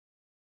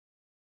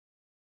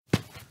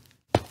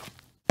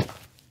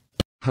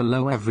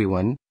Hello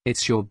everyone,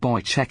 it's your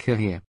boy Checker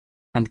here.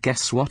 And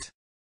guess what?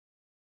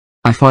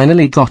 I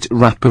finally got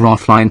Rapper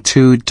Offline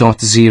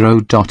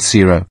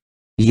 2.0.0.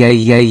 Yay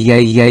yay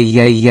yay yay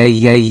yay yay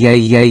yay yay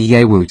yay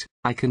yay woot.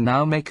 I can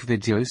now make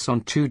videos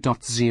on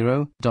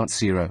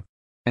 2.0.0.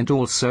 And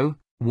also,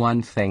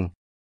 one thing.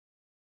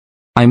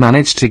 I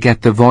managed to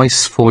get the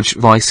VoiceForge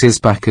voices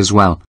back as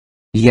well.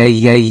 Yay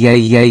yay yay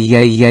yay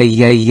yay yay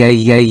yay yay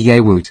yay yay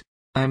woot.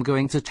 I'm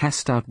going to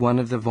test out one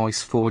of the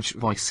VoiceForge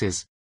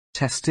voices.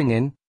 Testing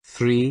in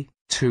 3,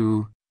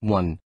 2,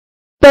 1.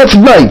 That's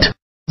right!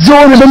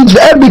 Zorn and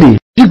Ebony,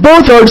 you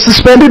both are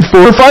suspended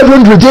for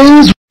 500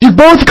 days. You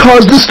both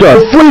caused the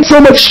staff way so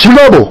much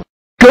trouble.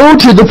 Go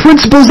to the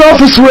principal's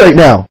office right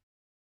now.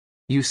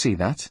 You see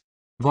that?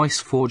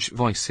 VoiceForge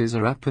voices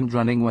are up and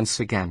running once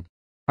again.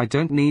 I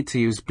don't need to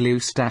use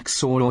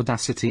BlueStacks or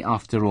Audacity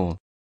after all.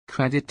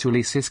 Credit to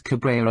Ulises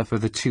Cabrera for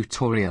the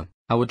tutorial.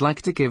 I would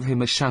like to give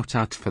him a shout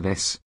out for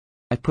this.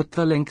 I put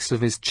the links of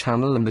his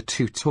channel and the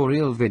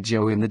tutorial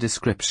video in the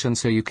description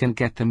so you can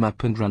get them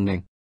up and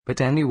running.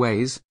 But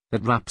anyways,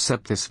 that wraps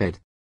up this vid.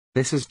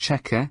 This is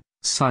Checker,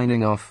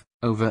 signing off,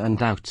 over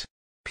and out.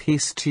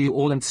 Peace to you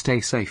all and stay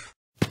safe.